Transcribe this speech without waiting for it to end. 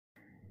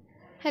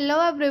Hello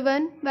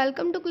everyone,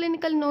 welcome to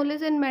Clinical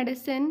Knowledge in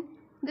Medicine.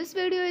 This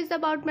video is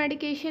about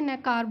medication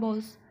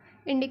Acarbose.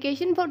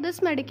 Indication for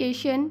this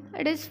medication: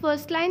 it is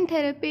first line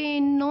therapy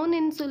in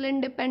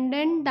non-insulin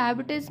dependent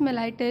diabetes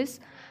mellitus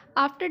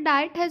after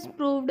diet has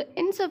proved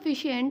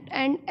insufficient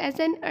and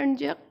as an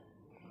adjunct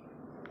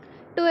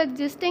to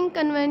existing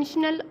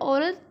conventional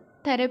oral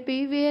therapy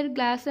where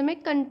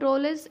glycemic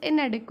control is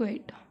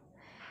inadequate.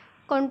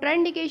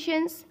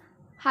 Contraindications: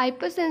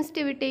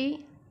 hypersensitivity,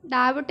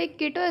 diabetic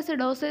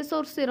ketoacidosis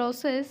or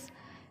cirrhosis,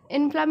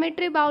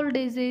 inflammatory bowel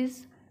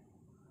disease,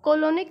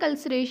 colonic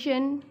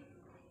ulceration,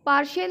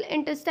 partial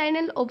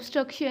intestinal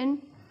obstruction,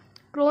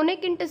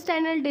 chronic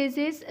intestinal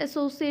disease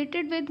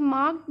associated with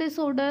marked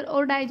disorder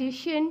or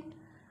digestion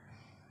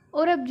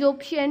or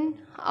absorption,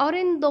 or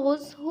in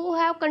those who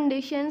have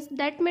conditions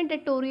that may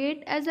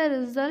deteriorate as a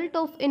result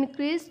of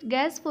increased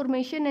gas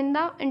formation in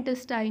the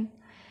intestine.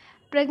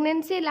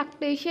 Pregnancy,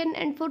 lactation,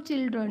 and for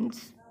children.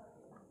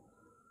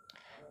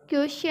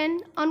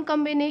 Question: on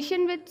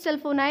combination with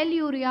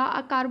sulfonylurea,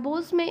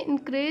 acarbose may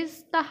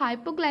increase the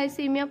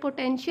hypoglycemia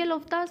potential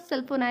of the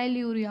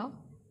sulfonylurea.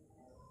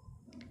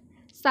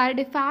 Side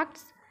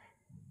effects: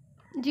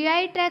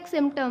 GI tract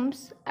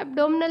symptoms,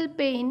 abdominal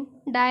pain,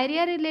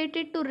 diarrhea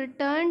related to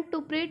return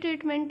to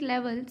pre-treatment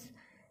levels.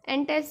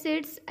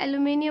 Antacids,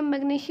 aluminum,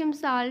 magnesium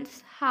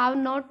salts have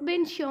not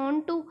been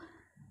shown to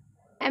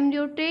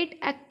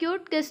ameliorate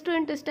acute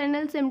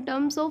gastrointestinal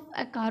symptoms of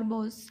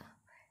acarbose.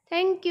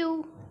 Thank you.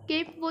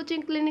 Keep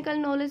watching Clinical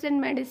Knowledge in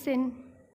Medicine.